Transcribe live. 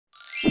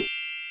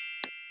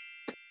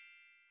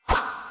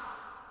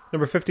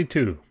Number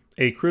 52.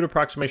 A crude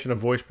approximation of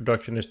voice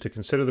production is to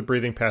consider the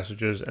breathing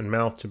passages and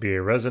mouth to be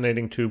a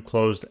resonating tube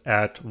closed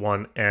at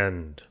one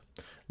end.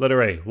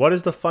 Letter A. What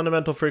is the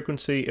fundamental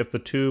frequency if the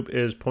tube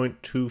is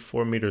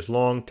 0.24 meters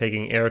long,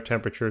 taking air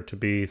temperature to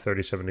be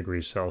 37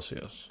 degrees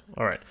Celsius?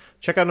 All right.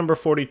 Check out number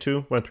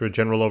 42. Went through a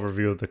general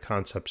overview of the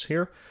concepts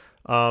here.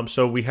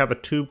 So we have a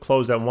tube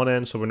closed at one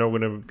end, so we're now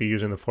going to be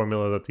using the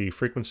formula that the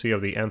frequency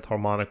of the nth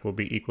harmonic will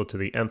be equal to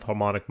the nth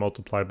harmonic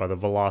multiplied by the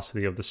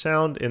velocity of the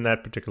sound in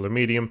that particular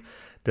medium,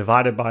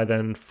 divided by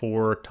then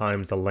 4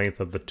 times the length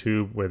of the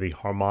tube, where the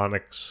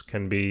harmonics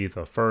can be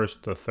the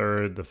first, the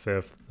third, the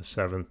fifth, the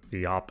seventh,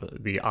 the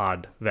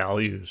odd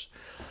values.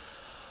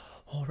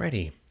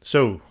 Alrighty,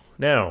 so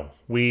now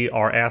we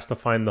are asked to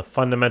find the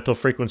fundamental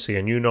frequency,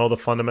 and you know the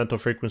fundamental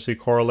frequency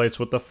correlates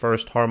with the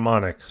first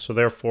harmonic. So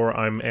therefore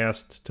I'm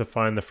asked to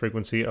find the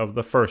frequency of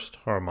the first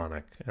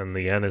harmonic, and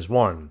the n is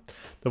 1.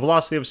 The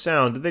velocity of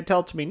sound, did they tell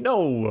it to me?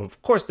 No, of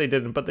course they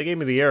didn't, but they gave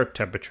me the air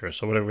temperature.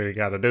 So whatever we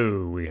got to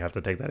do, we have to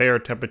take that air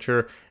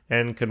temperature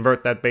and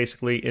convert that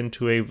basically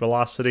into a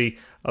velocity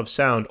of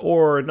sound.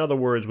 Or in other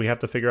words, we have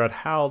to figure out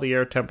how the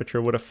air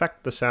temperature would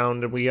affect the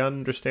sound, and we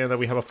understand that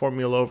we have a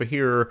formula over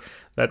here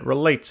that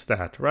relates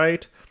that,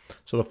 right?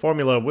 So the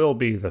formula will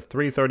be the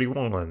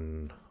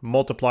 331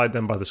 multiplied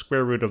then by the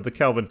square root of the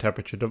Kelvin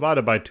temperature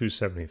divided by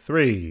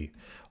 273,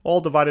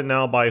 all divided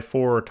now by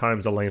 4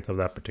 times the length of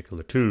that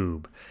particular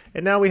tube.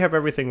 And now we have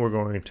everything we're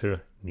going to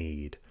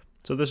need.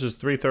 So this is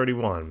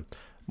 331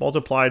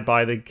 multiplied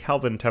by the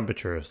Kelvin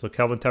temperature. So the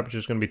Kelvin temperature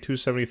is going to be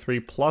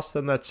 273 plus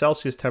then that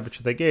Celsius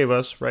temperature they gave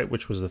us, right,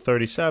 which was the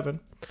 37.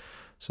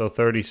 So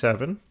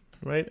 37,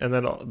 right, and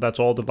then that's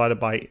all divided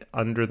by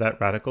under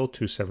that radical,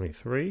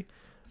 273.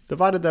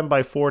 Divided then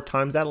by 4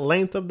 times that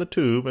length of the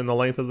tube, and the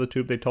length of the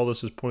tube they told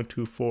us is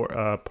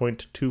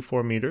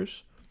 0.24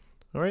 meters.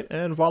 All right,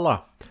 and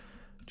voila.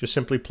 Just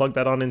simply plug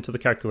that on into the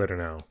calculator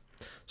now.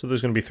 So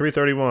there's going to be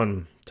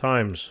 331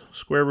 times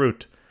square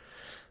root,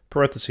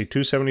 parenthesis,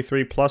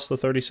 273 plus the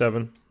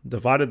 37,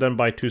 divided then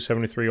by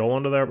 273 all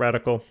under that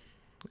radical,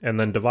 and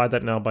then divide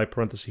that now by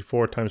parenthesis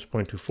 4 times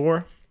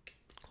 0.24,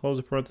 close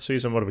the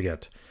parentheses, and what do we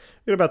get?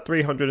 We get about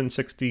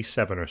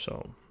 367 or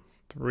so.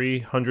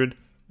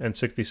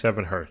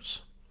 367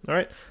 hertz. All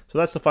right, so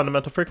that's the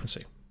fundamental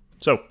frequency.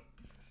 So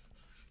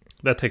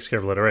that takes care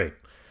of letter A.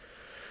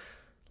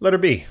 Letter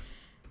B.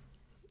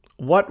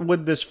 What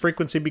would this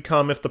frequency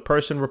become if the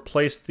person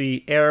replaced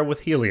the air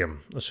with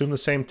helium? Assume the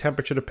same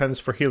temperature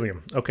dependence for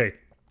helium. Okay,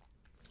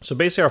 so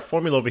basically our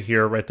formula over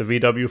here, right, the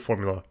VW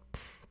formula,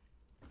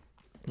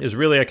 is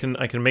really I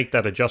can make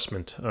that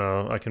adjustment.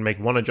 I can make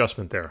one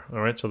adjustment there.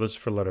 All right, so this is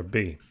for letter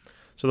B.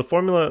 So the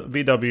formula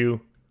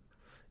VW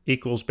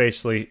equals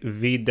basically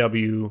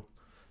VW,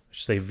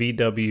 say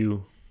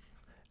VW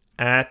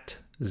at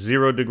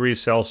 0 degrees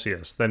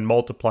Celsius, then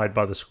multiplied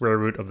by the square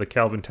root of the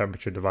Kelvin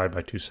temperature divided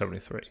by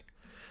 273.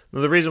 Now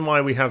the reason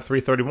why we have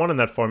 331 in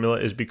that formula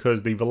is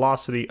because the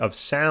velocity of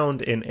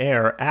sound in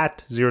air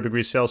at 0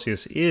 degrees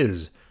Celsius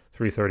is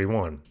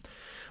 331.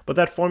 But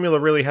that formula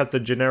really has the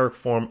generic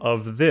form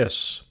of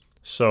this,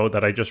 so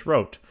that I just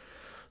wrote.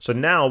 So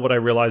now what I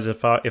realize,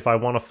 if I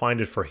want to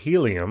find it for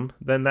helium,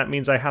 then that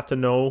means I have to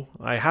know,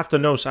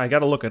 so I got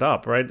to look it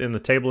up, right, in the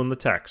table in the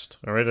text,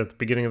 all right, at the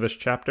beginning of this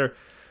chapter.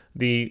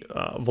 The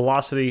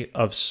velocity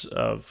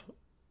of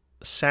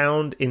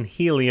sound in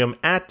helium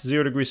at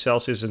 0 degrees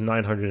Celsius is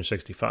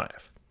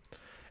 965.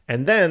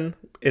 And then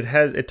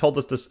it told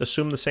us to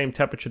assume the same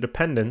temperature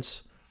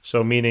dependence,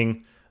 so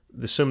meaning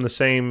assume the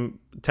same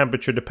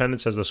temperature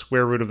dependence as the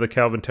square root of the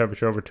Kelvin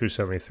temperature over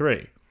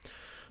 273.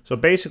 So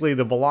basically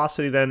the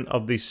velocity then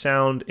of the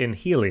sound in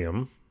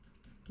helium,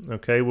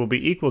 okay, will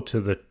be equal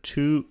to the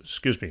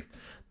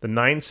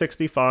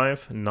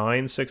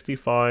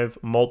 965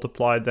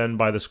 multiplied then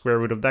by the square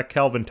root of that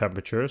Kelvin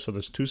temperature. So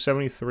there's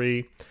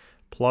 273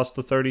 plus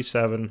the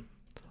 37,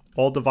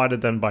 all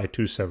divided then by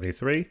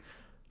 273.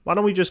 Why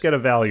don't we just get a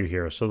value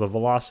here? So the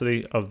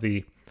velocity of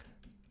the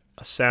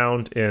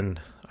sound in,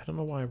 I don't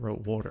know why I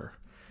wrote water,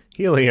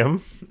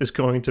 helium is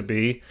going to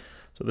be,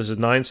 so this is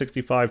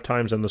 965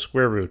 times then the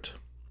square root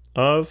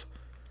of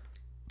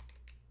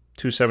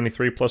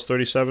 273 plus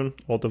 37,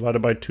 all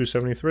divided by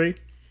 273.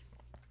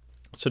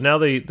 So now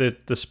the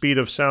speed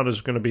of sound is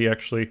going to be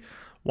actually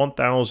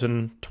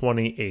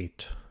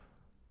 1,028.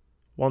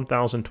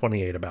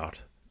 1,028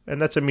 about.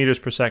 And that's in meters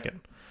per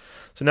second.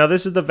 So now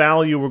this is the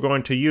value we're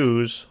going to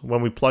use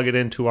when we plug it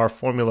into our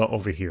formula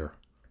over here.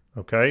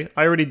 Okay?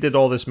 I already did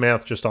all this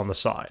math just on the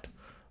side.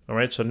 All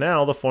right, so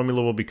now the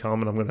formula will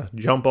become, and I'm going to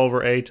jump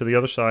over A to the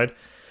other side.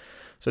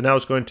 So now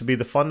it's going to be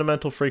the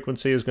fundamental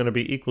frequency is going to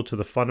be equal to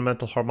the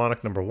fundamental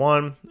harmonic number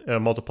 1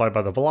 multiplied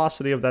by the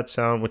velocity of that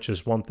sound, which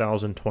is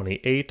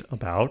 1,028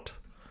 about,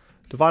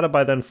 divided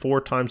by then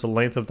 4 times the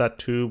length of that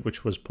tube,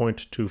 which was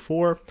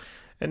 0.24.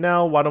 And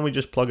now why don't we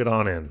just plug it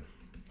on in?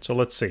 So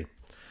let's see.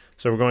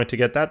 So we're going to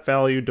get that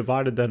value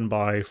divided then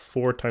by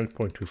 4 times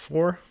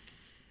 0.24.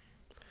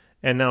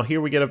 And now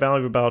here we get a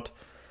value of about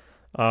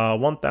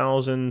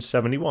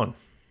 1,071.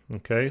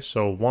 Okay,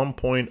 so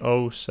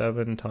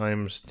 1.07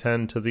 times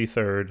 10 to the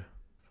third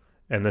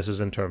and this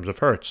is in terms of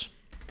hertz.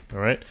 All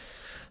right.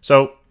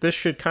 So this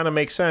should kind of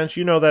make sense.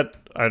 You know that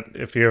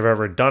if you've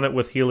ever done it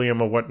with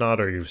helium or whatnot,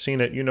 or you've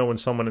seen it, you know when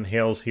someone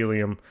inhales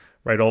helium,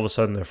 right, all of a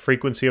sudden the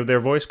frequency of their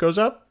voice goes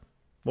up.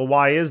 Well,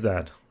 why is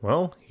that?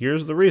 Well,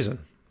 here's the reason.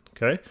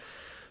 Okay.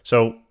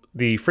 So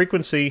the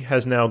frequency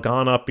has now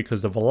gone up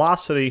because the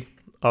velocity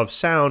of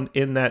sound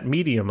in that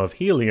medium of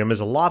helium is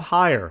a lot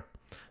higher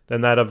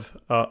than that of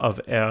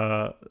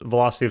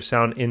velocity of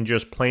sound in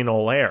just plain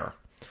old air.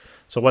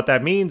 So what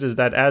that means is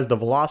that as the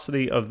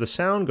velocity of the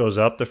sound goes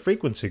up, the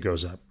frequency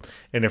goes up.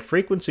 And if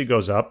frequency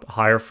goes up,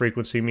 higher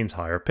frequency means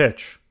higher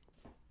pitch.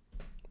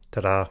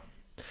 Ta-da.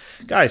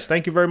 Guys,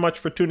 thank you very much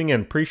for tuning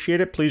in.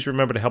 Appreciate it. Please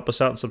remember to help us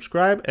out and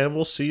subscribe, and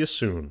we'll see you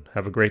soon.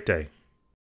 Have a great day.